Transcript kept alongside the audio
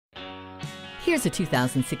Here's a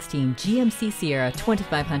 2016 GMC Sierra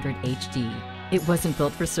 2500 HD. It wasn't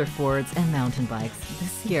built for surfboards and mountain bikes. The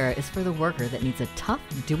Sierra is for the worker that needs a tough,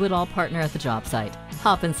 do-it-all partner at the job site.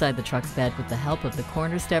 Hop inside the truck's bed with the help of the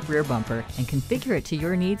corner step rear bumper and configure it to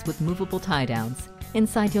your needs with movable tie-downs.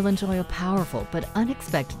 Inside, you'll enjoy a powerful but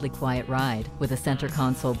unexpectedly quiet ride with a center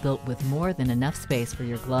console built with more than enough space for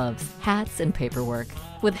your gloves, hats, and paperwork.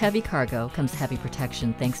 With heavy cargo comes heavy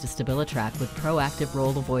protection thanks to StabiliTrak with proactive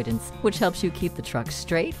roll avoidance, which helps you keep the truck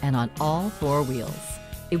straight and on all four wheels.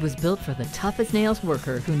 It was built for the tough-as-nails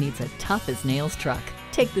worker who needs a tough-as-nails truck.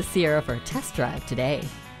 Take the Sierra for a test drive today.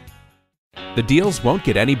 The deals won't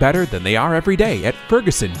get any better than they are every day at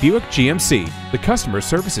Ferguson Buick GMC. The customer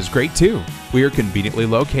service is great too. We are conveniently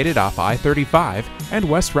located off I-35 and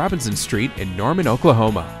West Robinson Street in Norman,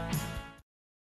 Oklahoma.